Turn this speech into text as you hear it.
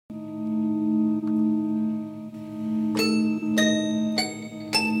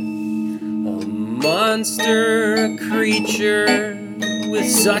monster, a creature with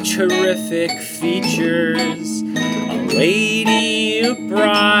such horrific features. A lady, a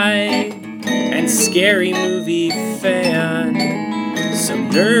bride, and scary movie fan. Some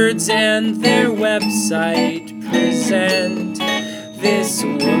nerds and their website present This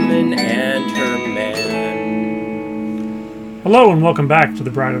Woman and Her Man. Hello and welcome back to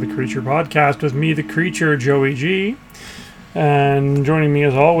the Bride of the Creature podcast with me, the Creature, Joey G. And joining me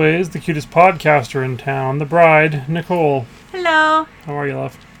as always, the cutest podcaster in town, the Bride, Nicole. Hello. How are you,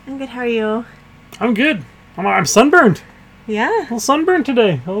 love? I'm good. How are you? I'm good. I'm sunburned. Yeah. A little sunburned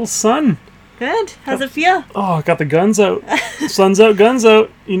today. A little sun. Good. How's it feel? Oh, I got the guns out. Sun's out, guns out.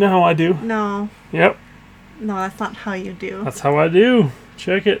 You know how I do. No. Yep. No, that's not how you do. That's how I do.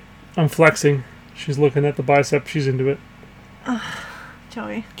 Check it. I'm flexing. She's looking at the bicep. She's into it.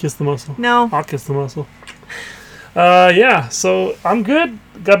 Joey. Kiss the muscle. No. I'll kiss the muscle. Yeah, so I'm good.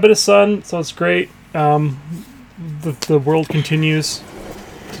 Got a bit of sun, so it's great. The world continues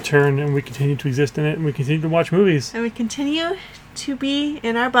to turn, and we continue to exist in it, and we continue to watch movies. And we continue to be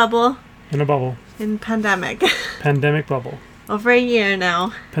in our bubble. In a bubble. In pandemic. Pandemic bubble. Over a year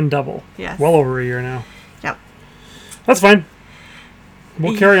now. Pendouble. Yes. Well over a year now. Yep. That's fine.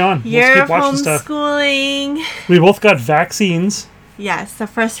 We'll carry on. Year Let's keep of watching stuff. homeschooling. We both got vaccines. Yes, the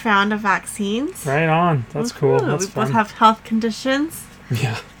first round of vaccines. Right on. That's cool. That's we fun. both have health conditions.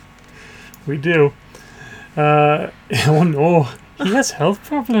 Yeah. We do. Oh no. He has health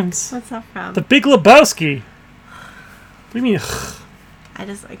problems. What's that from? The Big Lebowski. What do you mean? I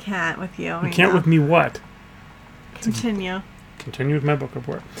can't with you. You can't with me what? Continue. Continue with my book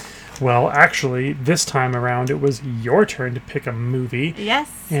report. Well, actually, this time around, it was your turn to pick a movie. Yes.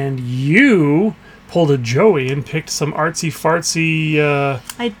 And you pulled a Joey and picked some artsy-fartsy...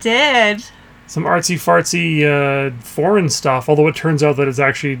 I did. Some artsy-fartsy foreign stuff, although it turns out that it's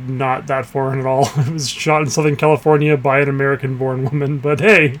actually not that foreign at all. It was shot in Southern California by an American-born woman, but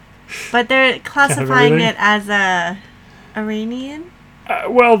hey. But they're classifying it as a Iranian?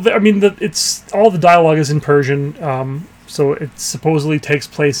 It's all the dialogue is in Persian, so it supposedly takes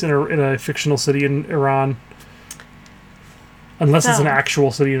place in a fictional city in Iran. Unless it's an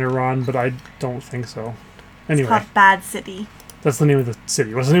actual city in Iran, but I don't think so. Anyway. It's called Bad City. That's the name of the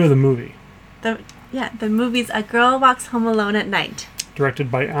city. What's the name of the movie? The movie's A Girl Walks Home Alone at Night. Directed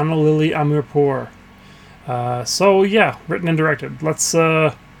by Anna Lily Amirpour. Written and directed. Let's...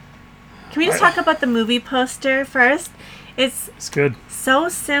 Can we just talk about the movie poster first? It's good. So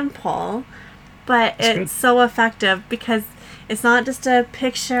simple, but it's so effective because it's not just a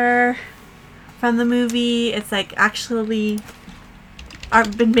picture from the movie. It's like actually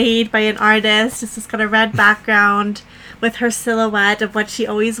been made by an artist. It's just got a red background with her silhouette of what she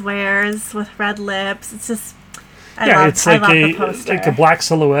always wears with red lips. It's just I love the poster. Like a black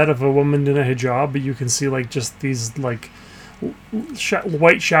silhouette of a woman in a hijab, but you can see like just these like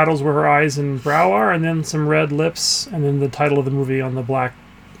white shadows where her eyes and brow are, and then some red lips, and then the title of the movie on the black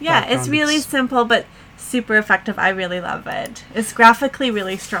background. It's really simple but super effective. I really love it. It's graphically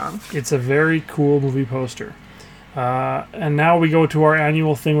really strong. It's a very cool movie poster. And now we go to our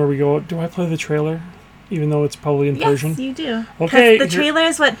annual thing where we go, do I play the trailer? Even though it's probably in Persian? Yes, you do. Okay. The trailer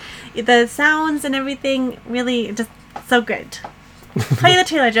is what the sounds and everything really just so good. Play the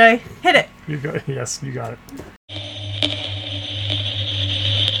trailer, Joey. Hit it. You got it.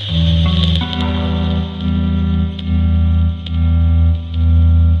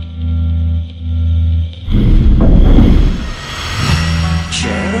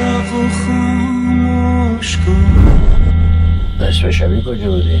 نصف شبی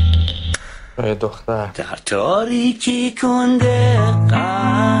کجا بودی؟ دختر در تاریکی کنده قلب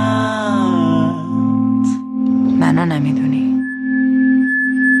منو نمیدونی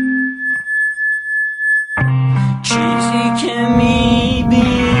چیزی که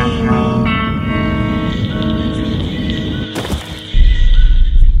میبینی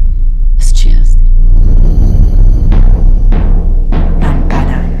از چی هستی؟ من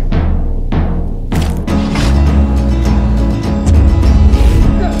بدم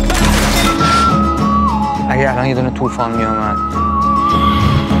اگه الان یه دونه طوفان میامد،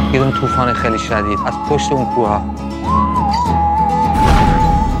 یه دونه طوفان خیلی شدید از پشت اون کوه ها،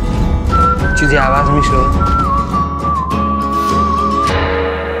 چیزی عوض میشد؟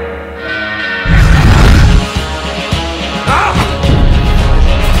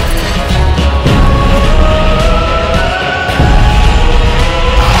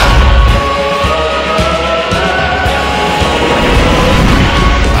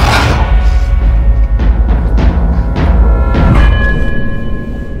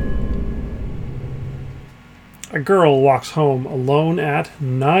 A girl walks home alone at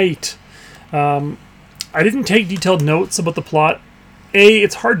night. I didn't take detailed notes about the plot.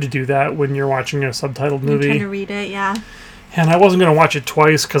 It's hard to do that when you're watching a subtitled You're movie. trying to read it, yeah. And I wasn't going to watch it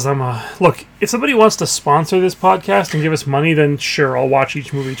twice because look, if somebody wants to sponsor this podcast and give us money, then sure, I'll watch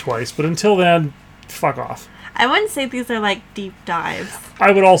each movie twice. But until then, fuck off. I wouldn't say these are like deep dives.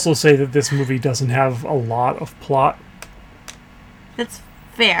 I would also say that this movie doesn't have a lot of plot. It's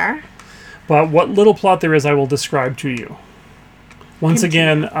fair. But what little plot there is, I will describe to you. Once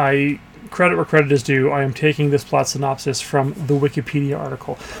again, credit where credit is due, I am taking this plot synopsis from the Wikipedia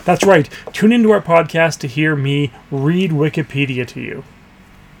article. That's right. Tune into our podcast to hear me read Wikipedia to you.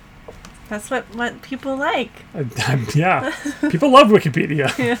 That's what people like. Yeah. People love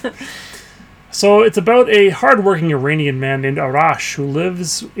Wikipedia. So it's about a hardworking Iranian man named Arash who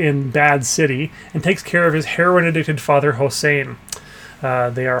lives in Bad City and takes care of his heroin-addicted father, Hossein.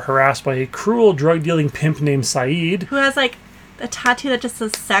 They are harassed by a cruel drug-dealing pimp named Saeed. Who has like a tattoo that just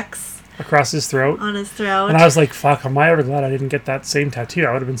says sex Across his throat. on his throat. And I was like, fuck, am I ever glad I didn't get that same tattoo?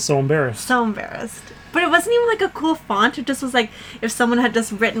 I would have been so embarrassed. So embarrassed. But it wasn't even like a cool font. It just was like if someone had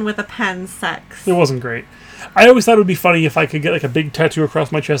just written with a pen sex. It wasn't great. I always thought it would be funny if I could get like a big tattoo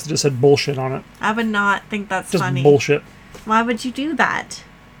across my chest that just said bullshit on it. I would not think that's Just funny. bullshit. Why would you do that?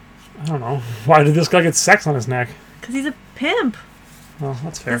 I don't know. Why did this guy get sex on his neck? Because he's a pimp. Well,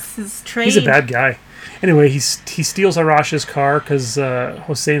 that's fair. This is trade. He's a bad guy. Anyway, he steals Arash's car because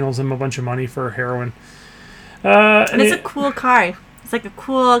Hossein owes him a bunch of money for heroin. And it's a cool car. It's like a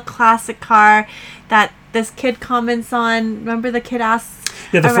cool classic car that this kid comments on. Remember the kid asks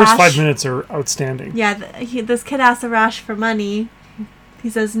Yeah, the Arash, first 5 minutes are outstanding. Yeah, this kid asks Arash for money. He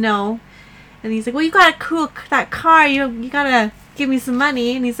says no. And he's like, well, you got that car. You gotta give me some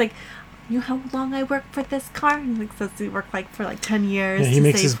money. And he's like, you know how long I worked for this car? And he says he worked for 10 years. Yeah, he to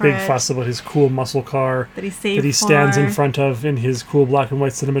makes save his for big it, fuss about his cool muscle car that he saved that he stands for. in front of in his cool black and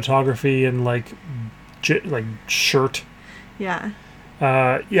white cinematography and shirt. Yeah.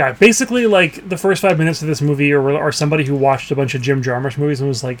 Yeah, basically, like, the first 5 minutes of this movie are somebody who watched a bunch of Jim Jarmusch movies and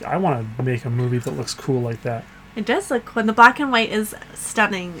was like, I want to make a movie that looks cool like that. It does look cool. And the black and white is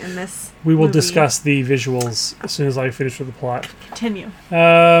stunning in this We will movie. discuss the visuals as soon as I finish with the plot. Continue.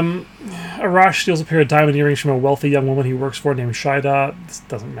 Arash steals a pair of diamond earrings from a wealthy young woman he works for named Shaida. This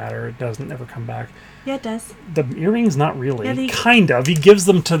doesn't matter. It doesn't ever come back. Yeah, it does. The earrings, not really. Yeah, Kind of. He gives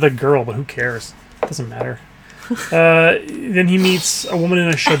them to the girl, but who cares? Doesn't matter. Then he meets a woman in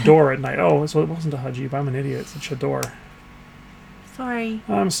a chador at night. Oh, so it wasn't a hijab. I'm an idiot. It's a chador. Sorry.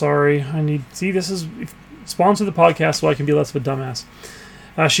 I'm sorry. This is... Sponsor the podcast so I can be less of a dumbass.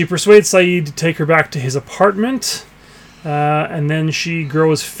 She persuades Saeed to take her back to his apartment, and then she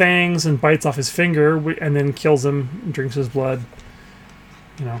grows fangs and bites off his finger, and then kills him and drinks his blood.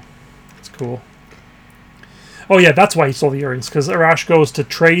 You know, it's cool. Oh yeah, that's why he stole the earrings, because Arash goes to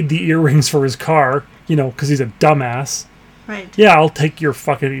trade the earrings for his car, because he's a dumbass. Right. Yeah, I'll take your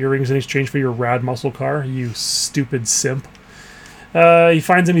fucking earrings in exchange for your rad muscle car, you stupid simp. He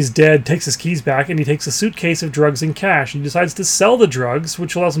finds him, he's dead, takes his keys back, and he takes a suitcase of drugs and cash. He decides to sell the drugs,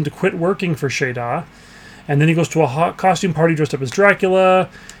 which allows him to quit working for Shaida. And then he goes to a hot costume party dressed up as Dracula.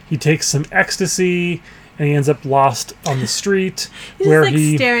 He takes some ecstasy, and he ends up lost on the street. He's where just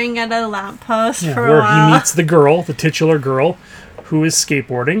like staring at a lamppost for a where while. he meets the girl, the titular girl, who is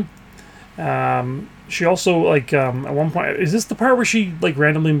skateboarding. She also, at one point... Is this the part where she,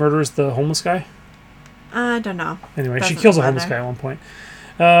 randomly murders the homeless guy? I don't know. Anyway, she Doesn't kills a matter. homeless guy at one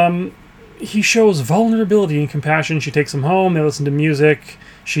point. He shows vulnerability and compassion. She takes him home. They listen to music.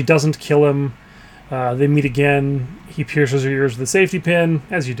 She doesn't kill him. They meet again. He pierces her ears with a safety pin,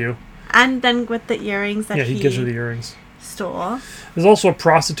 as you do. And then with the earrings that He gives her the earrings. stole. There's also a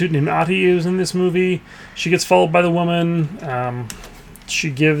prostitute named Ati who's in this movie. She gets followed by the woman. She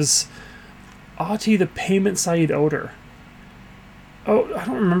gives Ati the payment Saeed owed her. Oh, I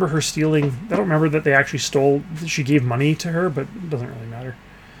don't remember her stealing. I don't remember that they actually stole. She gave money to her, but it doesn't really matter.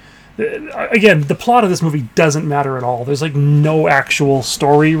 Again, the plot of this movie doesn't matter at all. There's no actual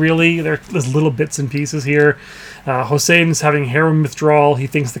story really. There's little bits and pieces here. Hossein's having heroin withdrawal. He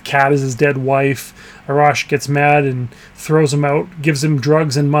thinks the cat is his dead wife. Arash gets mad and throws him out. Gives him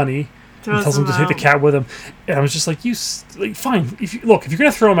drugs and money. And tells him to take the cat with him. And I was just fine. If you're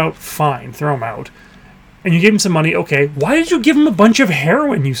gonna throw him out, fine, throw him out. And you gave him some money, okay. Why did you give him a bunch of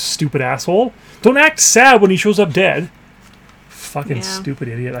heroin, you stupid asshole? Don't act sad when he shows up dead. Fucking stupid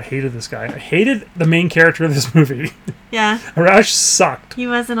idiot. I hated this guy. I hated the main character of this movie. Yeah. Arash sucked. He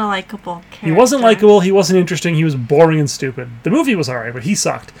wasn't a likable character. He wasn't likable, he wasn't interesting, he was boring and stupid. The movie was alright, but he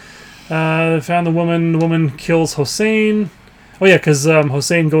sucked. Found the woman. The woman kills Hossein. Oh yeah, because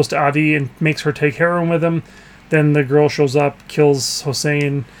Hossein goes to Adi and makes her take heroin with him. Then the girl shows up, kills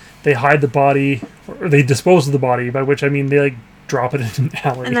Hossein, They hide the body, or they dispose of the body, by which I mean they like drop it in an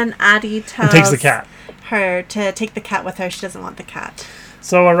alley. And then Addie tells and takes the cat. her to take the cat with her. She doesn't want the cat.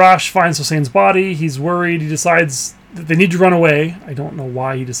 So Arash finds Hosseин's body. He's worried. He decides that they need to run away. I don't know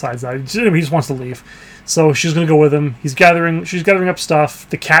why he decides that. He just wants to leave. So she's going to go with him. She's gathering up stuff.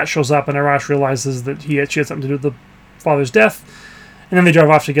 The cat shows up, and Arash realizes that she had something to do with the father's death. And then they drive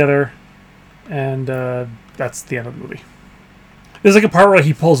off together, and that's the end of the movie. There's like a part where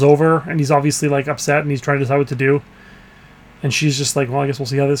he pulls over, and he's obviously like upset, and he's trying to decide what to do. And she's just like, well, I guess we'll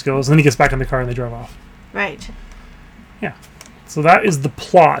see how this goes. And then he gets back in the car, and they drive off. Right. Yeah. So that is the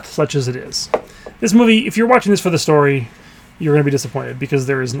plot, such as it is. This movie, if you're watching this for the story, you're going to be disappointed because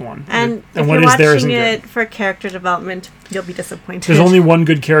there isn't one. And if what you're is there watching isn't it good. for character development, you'll be disappointed. There's only one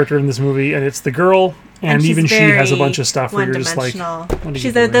good character in this movie, and it's the girl. And even she has a bunch of stuff where you're just like, what are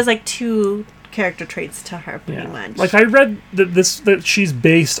you doing? There's like two character traits to her, pretty much. Like I read that she's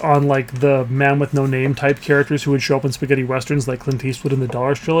based on like the Man with No Name type characters who would show up in spaghetti westerns, like Clint Eastwood in the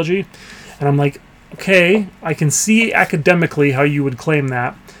Dollars trilogy. And I'm like, okay, I can see academically how you would claim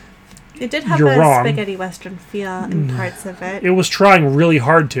that. It did have You're a wrong. spaghetti western feel in parts of it. It was trying really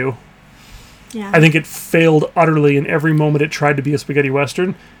hard to. Yeah. I think it failed utterly in every moment it tried to be a spaghetti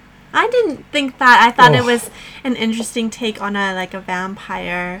western. I didn't think that. I thought it was an interesting take on a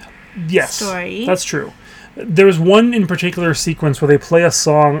vampire story. That's true. There's one in particular sequence where they play a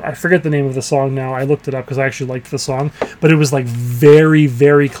song. I forget the name of the song now. I looked it up because I actually liked the song, but it was like very,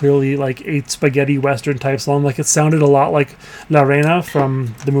 very clearly like a spaghetti western type song. Like it sounded a lot like La Reina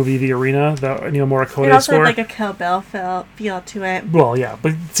from the movie The Arena, the Ennio Morricone It also score. had like a Kill Bill feel to it. Well, yeah,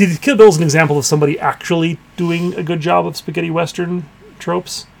 but see, Kill Bill is an example of somebody actually doing a good job of spaghetti western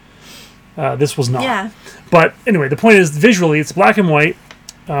tropes. This was not. Yeah. But anyway, the point is, visually, it's black and white.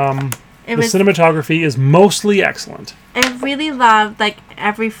 The cinematography is mostly excellent. I really loved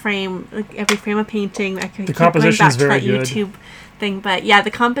every frame of painting. The composition is very good. YouTube thing, but yeah,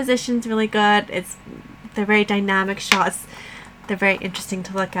 the composition's really good. They're very dynamic shots. They're very interesting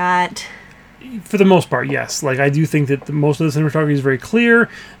to look at. For the most part, yes. Like I do think that most of the cinematography is very clear.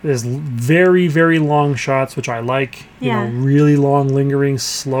 There's very, very long shots, which I like. Yeah. Really long, lingering,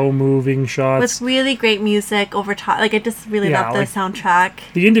 slow-moving shots. With really great music over top. Like I just really love the soundtrack.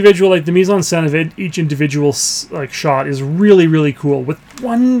 The individual, the mise en scène of each individual shot is really, really cool. With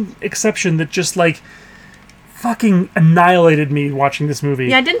one exception that just fucking annihilated me watching this movie.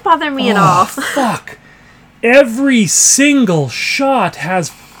 Yeah, it didn't bother me at all. Fuck. Every single shot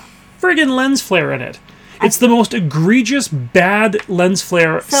has friggin' lens flare in it. It's the most egregious bad lens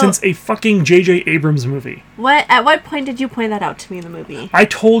flare since a fucking J.J. Abrams movie. At what point did you point that out to me in the movie? I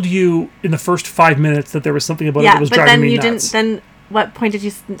told you in the first 5 minutes that there was something about it that was driving me nuts. Then what point did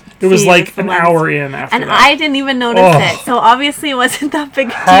you see it was like an hour in after and that. I didn't even notice it. So obviously it wasn't that big a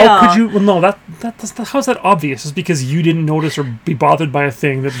deal. How could you? Well, no, how's that obvious? It's because you didn't notice or be bothered by a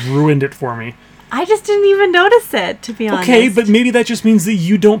thing that ruined it for me. I just didn't even notice it, to be honest. Okay, but maybe that just means that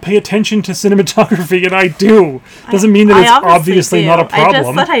you don't pay attention to cinematography, and I do. Doesn't mean that it's obviously not a problem. I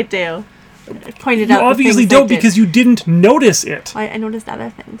just thought I do. I pointed out. You obviously don't because you didn't notice it. I noticed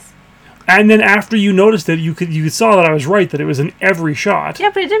other things. And then after you noticed it, you saw that I was right, that it was in every shot.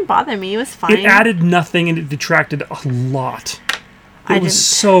 Yeah, but it didn't bother me. It was fine. It added nothing, and it detracted a lot. It was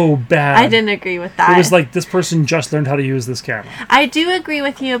so bad. I didn't agree with that. It was like this person just learned how to use this camera. I do agree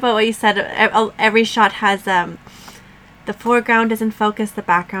with you about what you said. Every shot has the foreground is in focus, the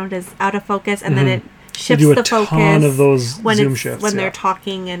background is out of focus, and then it shifts the focus. Ton of those zoom shifts when they're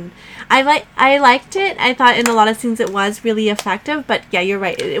talking, and I liked it. I thought in a lot of scenes it was really effective, but yeah, you're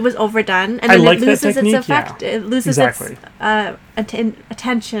right. It was overdone, and then it loses its effect. Yeah. It loses its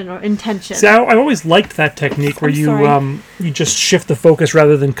attention or intention. See, I always liked that technique where you just shift the focus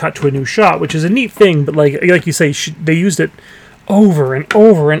rather than cut to a new shot, which is a neat thing. But like you say, they used it over and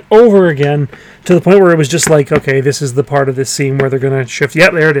over and over again to the point where it was just like, okay, this is the part of this scene where they're going to shift.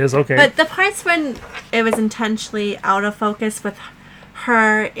 Yep, there it is. Okay. But the parts when it was intentionally out of focus with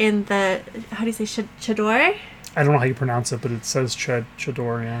her in the, how do you say, Chador? I don't know how you pronounce it, but it says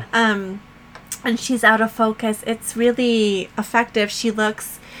Chador, yeah. And she's out of focus. It's really effective.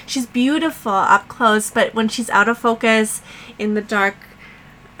 She's beautiful up close, but when she's out of focus in the dark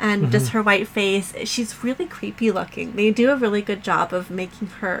and just her white face, she's really creepy looking. They do a really good job of making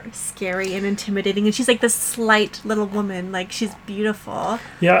her scary and intimidating, and she's like this slight little woman. Like, she's beautiful.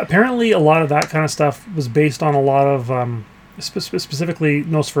 Yeah, apparently a lot of that kind of stuff was based on a lot of specifically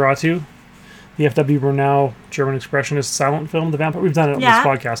Nosferatu, the F.W. Murnau German expressionist silent film, The Vampire. We've done it on this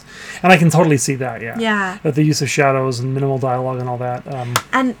podcast, and I can totally see that. Yeah, that the use of shadows and minimal dialogue and all that.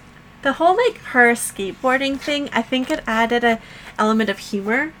 And The whole like her skateboarding thing, I think it added a element of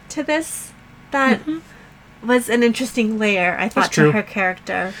humor to this that was an interesting layer, I thought, true. to her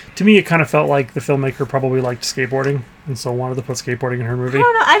character. To me, it kind of felt like the filmmaker probably liked skateboarding, and so wanted to put skateboarding in her movie. I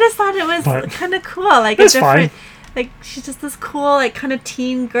don't know, I just thought it was But kind of cool. Like a it's different, fine. like she's just this cool, like kind of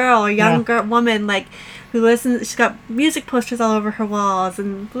teen girl or young girl, woman, like who listens. She's got music posters all over her walls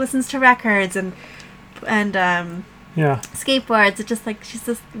and listens to records and Yeah. skateboards. It's just like she's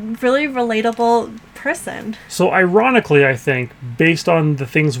this really relatable person. So ironically, I think, based on the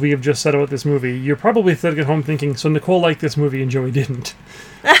things we have just said about this movie, you're probably sitting at home thinking, so Nicole liked this movie and Joey didn't.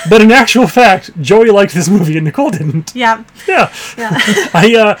 But in actual fact, Joey liked this movie and Nicole didn't. Yeah. Yeah.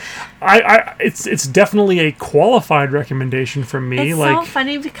 Yeah. It's definitely a qualified recommendation from me. It's like, so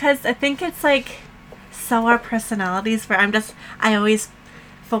funny because I think it's like so our personalities where I always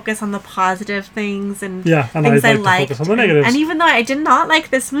focus on the positive things and yeah, and things I'd I like liked. to focus on the negatives. And even though I did not like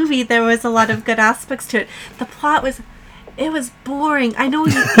this movie, there was a lot of good aspects to it. The plot was boring. I know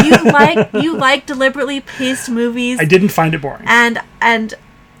you like deliberately paced movies. I didn't find it boring. And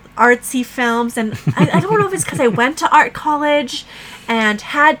artsy films, and I don't know if it's because I went to art college and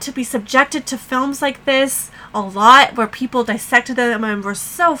had to be subjected to films like this a lot where people dissected them and were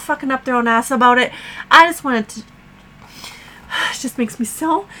so fucking up their own ass about it. I just wanted to. It just makes me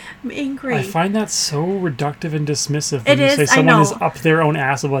so angry. I find that so reductive and dismissive It when you is, say I someone know. is up their own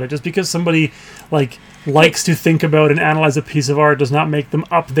ass about it. Just because somebody likes to think about and analyze a piece of art does not make them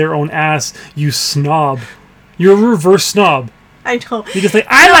up their own ass, you snob. You're a reverse snob. I know. You're just like,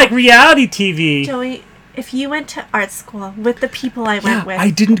 I like reality TV. Joey, if you went to art school with the people I went with, I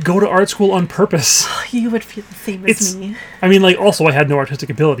didn't go to art school on purpose. you would feel the same as me. I mean, also I had no artistic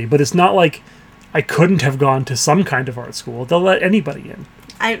ability, but it's not like I couldn't have gone to some kind of art school. They'll let anybody in.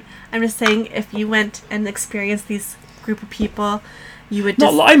 I'm just saying, if you went and experienced these group of people, you would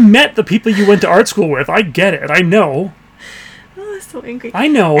just... No, I met the people you went to art school with. I get it. I know. Oh, I'm so angry. I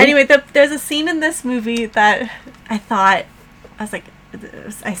know. Anyway, there's a scene in this movie that I was like,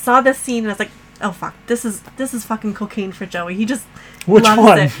 I saw this scene and I was like, oh fuck, this is fucking cocaine for Joey. He just Which loves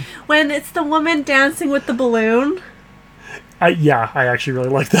one? it. When it's the woman dancing with the balloon. I actually really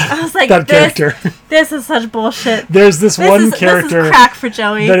like that. I was like, that character. This is such bullshit. There's this one This character is crack for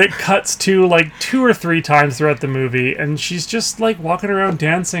Joey. that it cuts to 2 or 3 times throughout the movie, and she's just walking around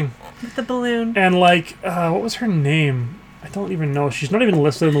dancing. With the balloon. And what was her name? I don't even know. She's not even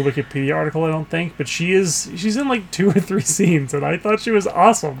listed in the Wikipedia article, I don't think, but she's in 2 or 3 scenes, and I thought she was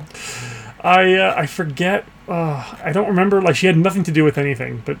awesome. I forget. I don't remember. She had nothing to do with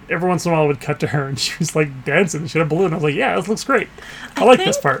anything, but every once in a while it would cut to her, and she was dancing. She had a balloon. I was like, yeah, this looks great. I like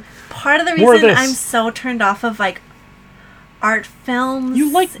this part. Part of the More of reason this. I'm so turned off of art films.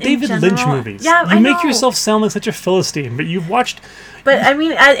 You like in David Lynch general. movies. Yeah, you I make know. yourself sound like such a Philistine, but you've watched. But I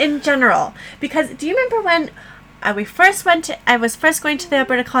mean, in general, because do you remember when I was first going to the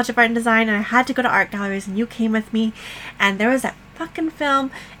Alberta College of Art and Design, and I had to go to art galleries, and you came with me, and there was that fucking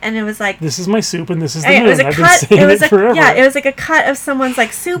film, and it was like, This is my soup, and this is the it moon. was a I've cut. been saying It was it forever. yeah, it was like a cut of someone's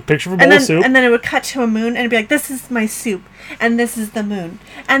soup, Picture of a and bowl then of soup. and then it would cut to a moon, and it'd be like, this is my soup, and this is the moon,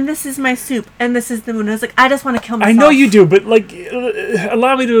 and this is my soup, and this is the moon. I was like, I just want to kill myself. I know you do, but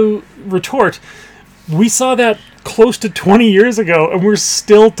allow me to retort. We saw that close to 20 years ago, and we're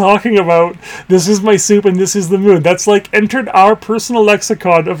still talking about this is my soup and this is the moon. That's entered our personal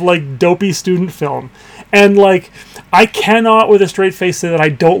lexicon of dopey student film. And I cannot with a straight face say that I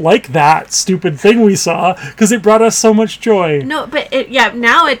don't like that stupid thing we saw, because it brought us so much joy. No, but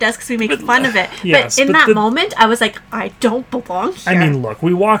now it does because we make fun of it. yes, but in but that the- moment, I was like, I don't belong here. I mean, look,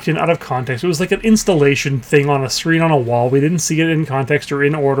 we walked in out of context. It was like an installation thing on a screen on a wall. We didn't see it in context or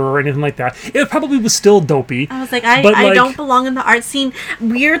in order or anything like that. It probably was still dopey. I was like, I don't belong in the art scene.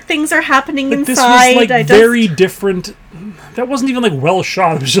 Weird things are happening But inside. this was very different. That wasn't even well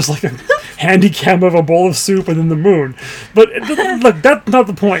shot. It was just a handy cam of a bowl of soup and then the moon. But look, that's not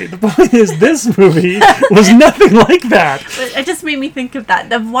the point. The point is this movie was nothing like that. But it just made me think of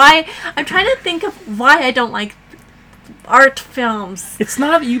that. Of why I'm trying to think of why I don't like art films. It's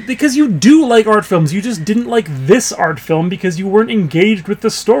not you because you do like art films. You just didn't like this art film because you weren't engaged with the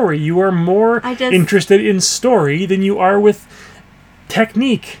story. You are more interested in story than you are with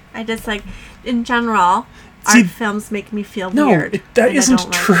technique. I just in general, See, art films make me feel weird. That and isn't I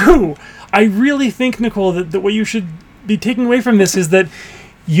don't like true. I really think, Nicole, that what you should be taking away from this is that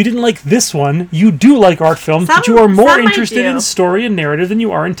you didn't like this one. You do like art films, but you are more some I interested do. in story and narrative than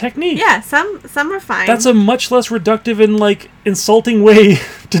you are in technique. Yeah, some are fine. That's a much less reductive and insulting way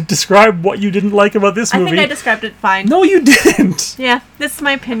to describe what you didn't like about this I movie. think I described it fine. No, you didn't. Yeah, this is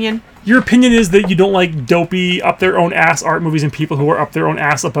my opinion. Your opinion is that you don't like dopey, up their own ass art movies and people who are up their own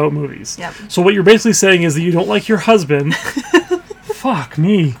ass about movies. Yep. So what you're basically saying is that you don't like your husband. Fuck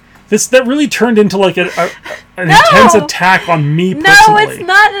me. That really turned into like an intense attack on me personally. No, it's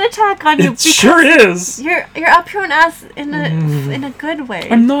not an attack on you. It sure is. You're up your own ass in a good way.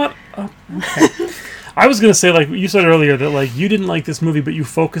 I'm not. Okay. I was gonna say, like you said earlier, that like you didn't like this movie, but you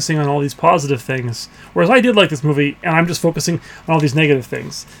focusing on all these positive things, whereas I did like this movie, and I'm just focusing on all these negative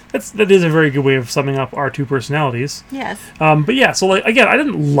things. That is a very good way of summing up our two personalities. Yes. But yeah, so like again, I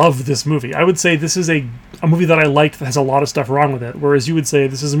didn't love this movie. I would say this is a movie that I liked that has a lot of stuff wrong with it, whereas you would say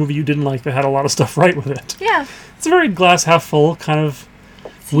this is a movie you didn't like that had a lot of stuff right with it. Yeah. It's a very glass half full kind of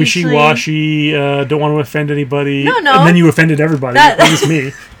wishy-washy. Don't want to offend anybody. No. And then you offended everybody. At least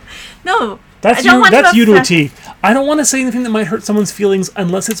me. No. That's you to a T. I don't want to say anything that might hurt someone's feelings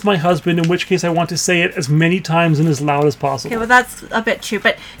unless it's my husband, in which case I want to say it as many times and as loud as possible. Okay, well that's a bit true,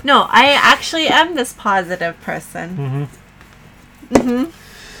 but no, I actually am this positive person.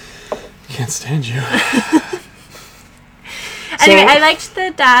 Can't stand you. Anyway, I liked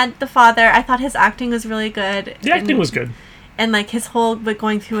the father. I thought his acting was really good. The acting was good. And like his whole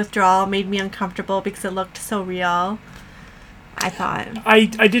going through withdrawal made me uncomfortable because it looked so real. I thought. I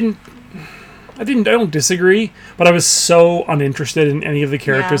don't disagree, but I was so uninterested in any of the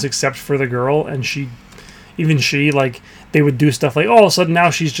characters except for the girl, and she, like, they would do stuff like, all of a sudden now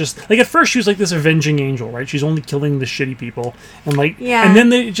she's just, like, at first she was like this avenging angel, right? She's only killing the shitty people, and like, and then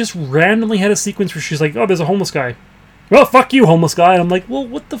they just randomly had a sequence where she's like, oh, there's a homeless guy. Well, fuck you, homeless guy. And I'm like, well,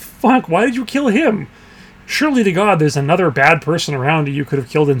 what the fuck? Why did you kill him? Surely to God, there's another bad person around you could have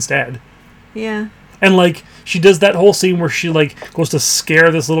killed instead. Yeah. And, like, she does that whole scene where she, like, goes to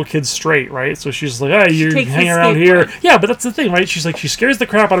scare this little kid straight, right? So she's like, hey, you're hanging around here. Yeah, but that's the thing, right? She's like, she scares the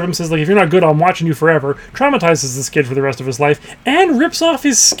crap out of him, says, like, if you're not good, I'm watching you forever. Traumatizes this kid for the rest of his life. And rips off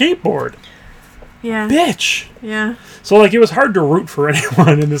his skateboard. Yeah. Bitch. Yeah. So, like, it was hard to root for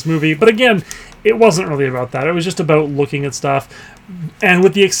anyone in this movie. But again, it wasn't really about that. It was just about looking at stuff. And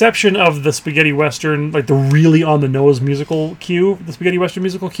with the exception of the spaghetti western, like, the really on-the-nose musical cue, the spaghetti western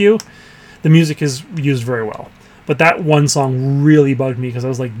musical cue, the music is used very well. But that one song really bugged me because I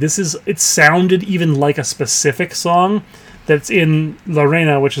was like, it sounded even like a specific song that's in La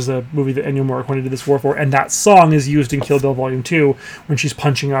Reina, which is a movie that Ennio Morricone did this score for, and that song is used in Kill Bill Volume 2 when she's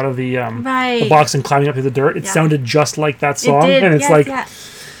punching out of the box and climbing up through the dirt. It sounded just like that song. It did. And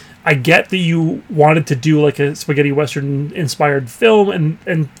it's I get that you wanted to do like a spaghetti western inspired film,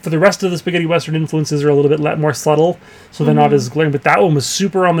 and for the rest of the spaghetti western influences are a little bit more subtle, so they're not as glaring, but that one was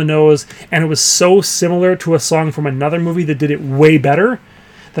super on the nose, and it was so similar to a song from another movie that did it way better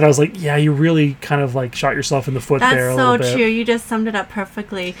that I was like, yeah, you really kind of like shot yourself in the foot there a little bit. That's so true. You just summed it up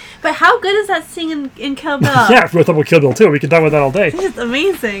perfectly. But how good is that scene in Kill Bill? Yeah, if we're talking about Kill Bill too, we can talk about that all day. It's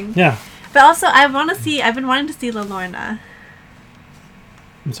amazing. Yeah. But also, I've been wanting to see La Lorna.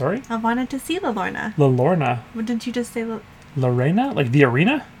 I'm sorry? I wanted to see La Lorna. La Lorna? What didn't you just say? La Reina? Like the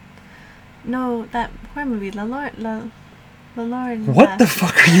arena? No, that horror movie, La Lorna. What the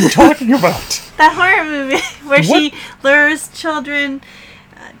fuck are you talking about? That horror movie where she lures children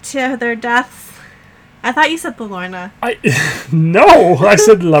to their deaths. I thought you said La Lorna. No, I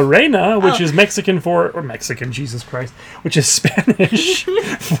said La Reina, which is Mexican Jesus Christ, which is Spanish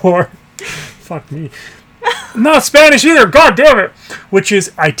for, fuck me. Not Spanish either, god damn it! Which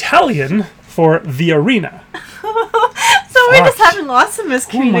is Italian for the arena. So we're just having lots of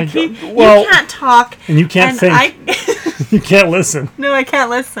miscommunication. Oh well, you can't talk. And you can't think. You can't listen. No, I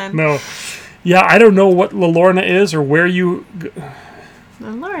can't listen. No. Yeah, I don't know what La Lorna is or where you... La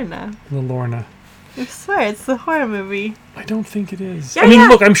Lorna. La Lorna. I swear, it's the horror movie. I don't think it is. Yeah, I mean,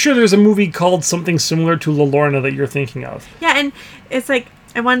 look, I'm sure there's a movie called something similar to La Lorna that you're thinking of. Yeah, and it's like,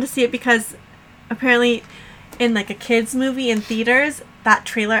 I wanted to see it because apparently in like a kids movie in theaters, that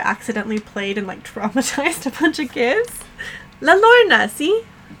trailer accidentally played and like traumatized a bunch of kids. La Lorna, see?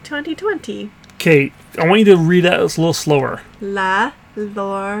 2020. Okay, I want you to read that a little slower. La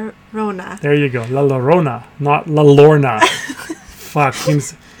Lorona. There you go. La Lorona, not La Lorna. Fuck.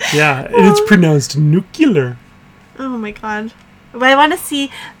 Yeah, it's pronounced nuclear. Oh my god. But I want to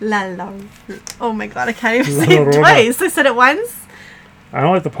see Oh my god, I can't even say it twice. I said it once. I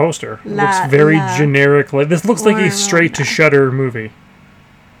don't like the poster. It looks very generic. Like this looks like a straight to Shudder movie.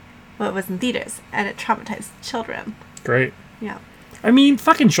 Well, it was in theaters, and it traumatized children. Great. Yeah. I mean,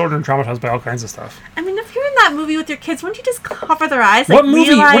 fucking children are traumatized by all kinds of stuff. I mean, if you're in that movie with your kids, wouldn't you just cover their eyes? What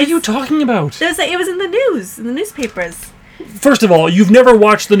movie? What are you talking about? It was in the news, in the newspapers. First of all, you've never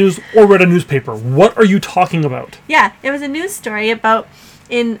watched the news or read a newspaper. What are you talking about? Yeah, it was a news story about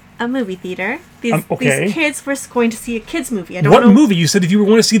in a movie theater. Okay. These kids were going to see a kids movie. I don't What know. movie? You said if you were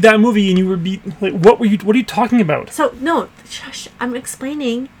going to see that movie and you would be like, what are you talking about? So no, shush, I'm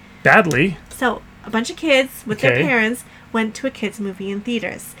explaining. Badly. So a bunch of kids with their Okay. parents went to a kids movie in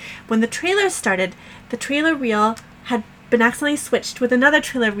theaters. When the trailer started, the trailer reel had been accidentally switched with another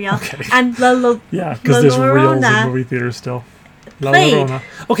trailer reel, Okay. and Yeah, because there's reels in Llorona movie theaters still. La played. Llorona.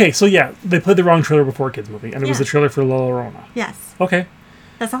 Okay, so yeah, they played the wrong trailer before kids movie, and it was Yeah. the trailer for La Llorona. Yes, Okay.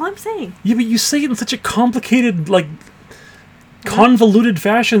 that's all I'm saying. Yeah, but you say it in such a complicated, like, convoluted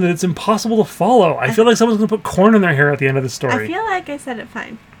fashion that it's impossible to follow. I feel like someone's going to put corn in their hair at the end of the story. I feel like I said it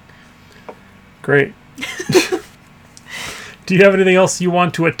fine. Great. Do you have anything else you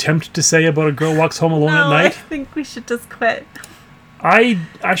want to attempt to say about A Girl Walks Home Alone at No, I Night? think we should just quit. I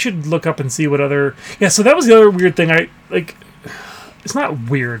should look up and see what other... Yeah, so that was the other weird thing. It's not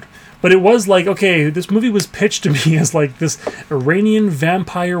weird, but it was like, okay, this movie was pitched to me as like this Iranian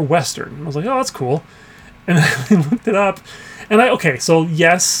vampire western. I was like, oh, that's cool. And I looked it up. And so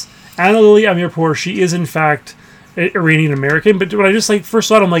yes, Anna Lily Amirpour, she is in fact Iranian American, but when I just like first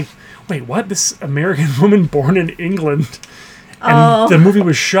saw it, I'm like, wait, what? This American woman born in England? And the movie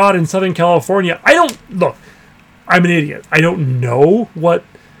was shot in Southern California. I'm an idiot. I don't know what...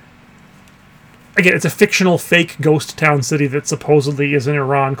 Again, it's a fictional fake ghost town city that supposedly is in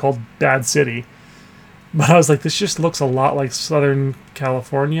Iran called Bad City. But I was like, this just looks a lot like Southern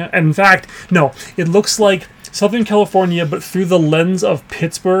California. And in fact, no, it looks like Southern California, but through the lens of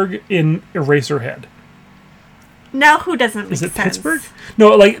Pittsburgh in Eraserhead. Now, who doesn't make Is it sense? Pittsburgh? No,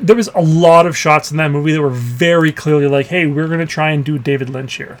 like, there was a lot of shots in that movie that were very clearly like, hey, we're going to try and do David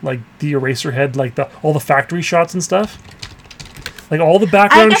Lynch here. Like, the Eraserhead, like, all the factory shots and stuff. Like, all the I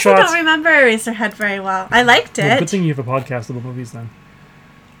background guess shots. I don't remember Eraserhead very well. I liked it. Well, good thing you have a podcast about movies then.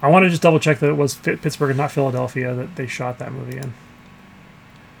 I want to just double check that it was Pittsburgh and not Philadelphia that they shot that movie in.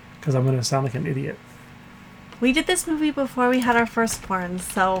 Because I'm going to sound like an idiot. We did this movie before we had our firstborn,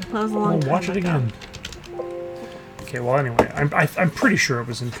 so that was a long Well, time watch it ago. again. Okay, well, anyway, I'm pretty sure it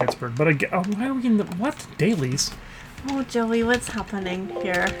was in Pittsburgh, but why are we in the... What? Dailies? Oh, Joey, what's happening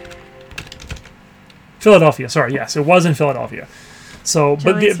here? Philadelphia, sorry, yes, it was in Philadelphia. So,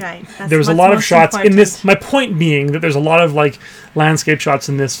 Joey's right. That's there was a what's lot of most shots in important. this. My point being that there's a lot of like landscape shots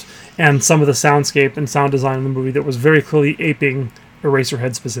in this, and some of the soundscape and sound design in the movie that was very clearly aping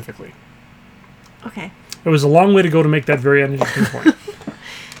Eraserhead specifically. Okay, It was a long way to go to make that very interesting point.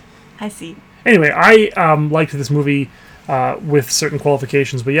 I see. Anyway, I liked this movie with certain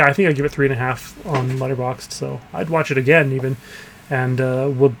qualifications, but yeah, I think I'd give it 3.5 on Letterboxd. So I'd watch it again even, and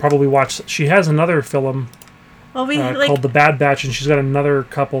would probably watch. She has another film Well, we called The Bad Batch, and she's got another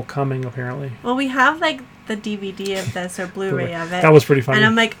couple coming apparently. Well, we have like the DVD of this or Blu-ray of it. That was pretty funny. And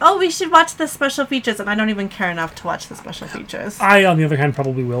I'm like, oh, we should watch the special features, and I don't even care enough to watch the special features. I, on the other hand,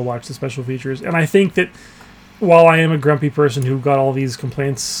 probably will watch the special features, and I think that while I am a grumpy person who got all these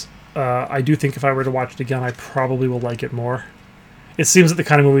complaints, I do think if I were to watch it again, I probably will like it more. It seems like the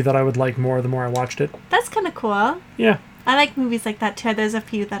kind of movie that I would like more the more I watched it. That's kind of cool. Yeah. I like movies like that too. There's a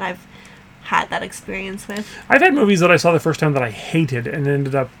few that I've had that experience with. I've had movies that I saw the first time that I hated and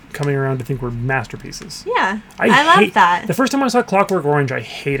ended up coming around to think were masterpieces. Yeah, I love that. The first time I saw Clockwork Orange, I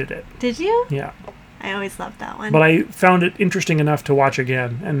hated it. Did you? Yeah. I always loved that one. But I found it interesting enough to watch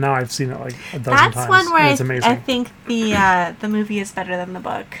again, and now I've seen it like a dozen times. That's one where and it's amazing. I think the movie is better than the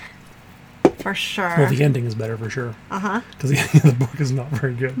book. For sure. Well, the ending is better for sure. Uh-huh. Because the ending of the book is not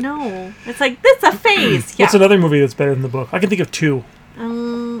very good. No. It's like, this is a phase. Yeah. What's another movie that's better than the book? I can think of two.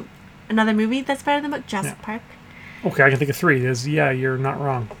 Another movie that's better than the book? Jurassic Park. Okay, I can think of three. You're not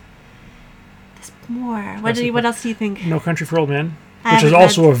wrong. There's more. What else do you think? No Country for Old Men, I which is haven't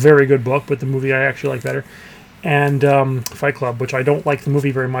also read- a very good book, but the movie I actually like better. And Fight Club, which I don't like the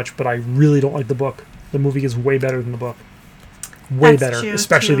movie very much, but I really don't like the book. The movie is way better than the book. Way That's better, true,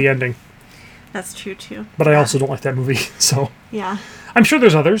 especially too. the ending. That's true, too. But I also don't like that movie, so... Yeah. I'm sure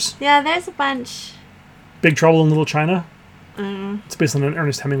there's others. Yeah, there's a bunch. Big Trouble in Little China. It's based on an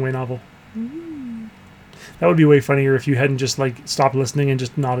Ernest Hemingway novel. That would be way funnier if you hadn't just like stopped listening and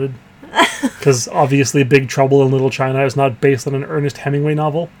just nodded. Because obviously Big Trouble in Little China is not based on an Ernest Hemingway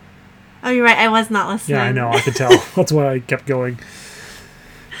novel. Oh, you're right. I was not listening. Yeah, I know. I could tell. That's why I kept going.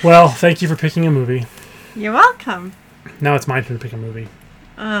 Well, thank you for picking a movie. You're welcome. Now it's my turn to pick a movie.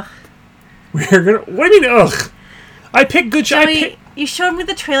 Ugh. We're gonna... What do you mean, ugh? I pick good... Joey, you showed me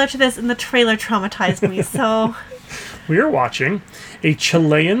the trailer to this, and the trailer traumatized me, so... We are watching a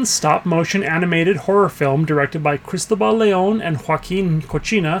Chilean stop-motion animated horror film directed by Cristobal Leon and Joaquin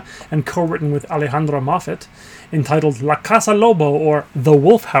Cochina and co-written with Alejandro Moffat, entitled La Casa Lobo, or The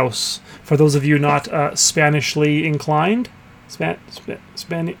Wolf House, for those of you not Spanishly inclined.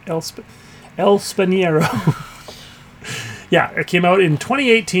 El Spaniero. Yeah, it came out in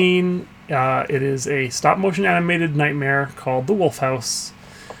 2018. It is a stop-motion animated nightmare called The Wolf House,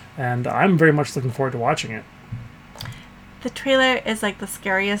 and I'm very much looking forward to watching it. The trailer is like the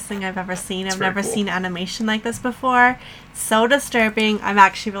scariest thing I've ever seen. I've never cool. seen animation like this before. So disturbing. I'm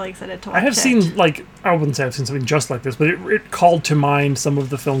actually really excited to watch it. I have seen, like, I wouldn't say I've seen something just like this, but it called to mind some of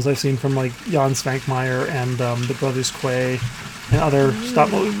the films I've seen from, like, Jan Svankmajer and the Brothers Quay and other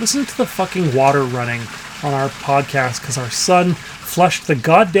stop. Listen to the fucking water running on our podcast because our son flushed the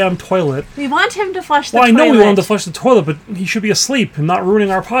goddamn toilet. We want him to flush the toilet. Well, I know we want him to flush the toilet, but he should be asleep and not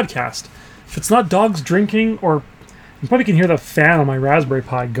ruining our podcast. If it's not dogs drinking, or you probably can hear the fan on my Raspberry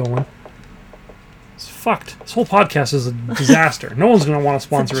Pi going. It's fucked. This whole podcast is a disaster. No one's going to want to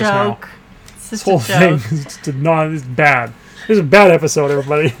sponsor us now. This whole thing is it's bad. This is a bad episode,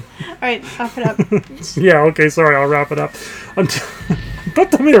 everybody. Alright, wrap it up. Yeah, okay, sorry, I'll wrap it up.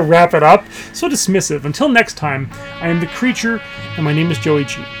 Don't tell me to wrap it up. So dismissive. Until next time, I am the Creature, and my name is Joey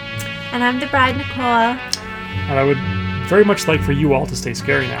G. And I'm the bride, Nicola. And I would very much like for you all to stay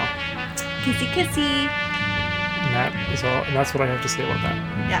scary now. Kissy kissy. And that is all. And that's what I have to say about that.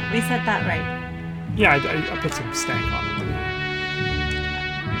 Yeah, we said that right. Yeah, I put some stank on it.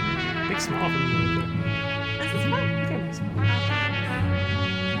 Big smile from you right there.